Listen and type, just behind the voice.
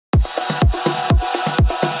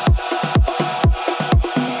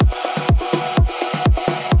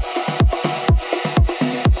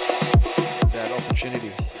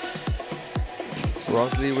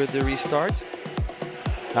with the restart.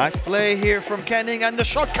 Nice play here from Kenning, and the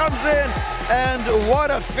shot comes in, and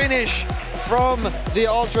what a finish from the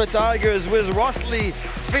Ultra Tigers, with Rosley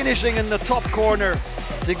finishing in the top corner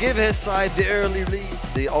to give his side the early lead.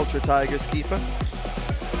 The Ultra Tigers keeper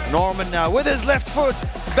Norman now with his left foot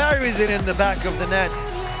buries it in the back of the net,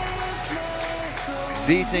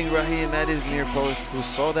 beating Raheem at his near post, who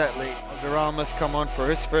saw that late. Valderrama's come on for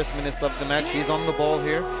his first minutes of the match. He's on the ball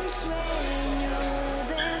here.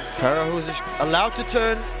 Parihuzic allowed to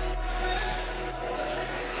turn.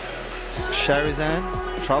 Sharizan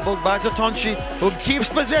troubled by Totonchi, who keeps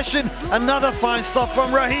possession. Another fine stop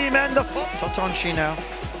from Raheem, and the Totonchi now.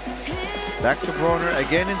 Back to Brauner,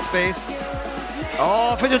 again in space.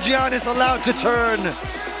 Oh, Ftynogiannis allowed to turn.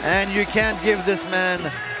 And you can't give this man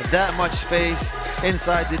that much space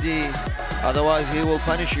inside the D. Otherwise, he will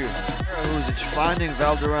punish you. Parihuzic finding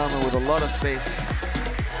Valderrama with a lot of space.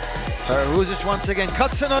 Parihuzic once again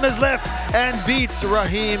cuts in on his left and beats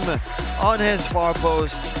Raheem on his far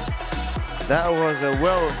post. That was a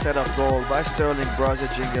well set up goal by Stirling, Braza,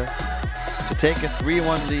 Ginga to take a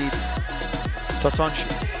 3-1 lead. Totonchi,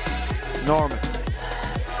 Norman,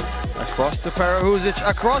 across to Parihuzic,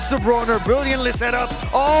 across to Brauner, brilliantly set up.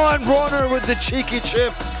 Oh, and Brauner with the cheeky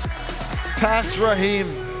chip past Raheem.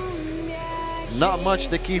 Not much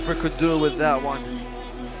the keeper could do with that one.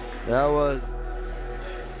 That was...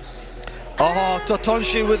 Oh,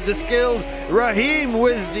 Totonchi with the skills, Raheem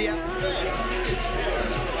with the...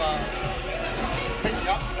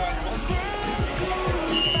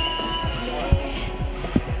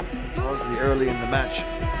 Rosley early in the match.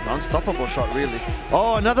 An unstoppable shot, really.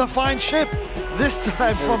 Oh, another fine chip, this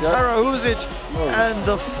time from Parihuzic, and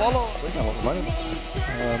the follow.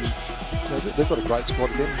 They've got a great squad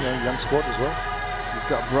again, young squad as well. You've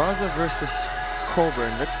got Braza versus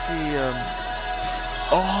Coburn. Let's see.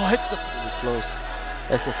 Oh, hits the close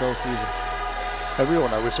SFL season. And we all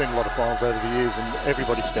know we've seen a lot of finals over the years, and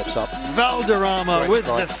everybody steps up. Valderrama with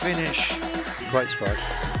the finish. Great strike.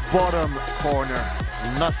 Bottom corner.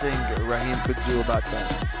 Nothing Raheem could do about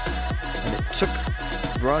that. And it took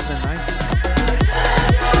Braza 9.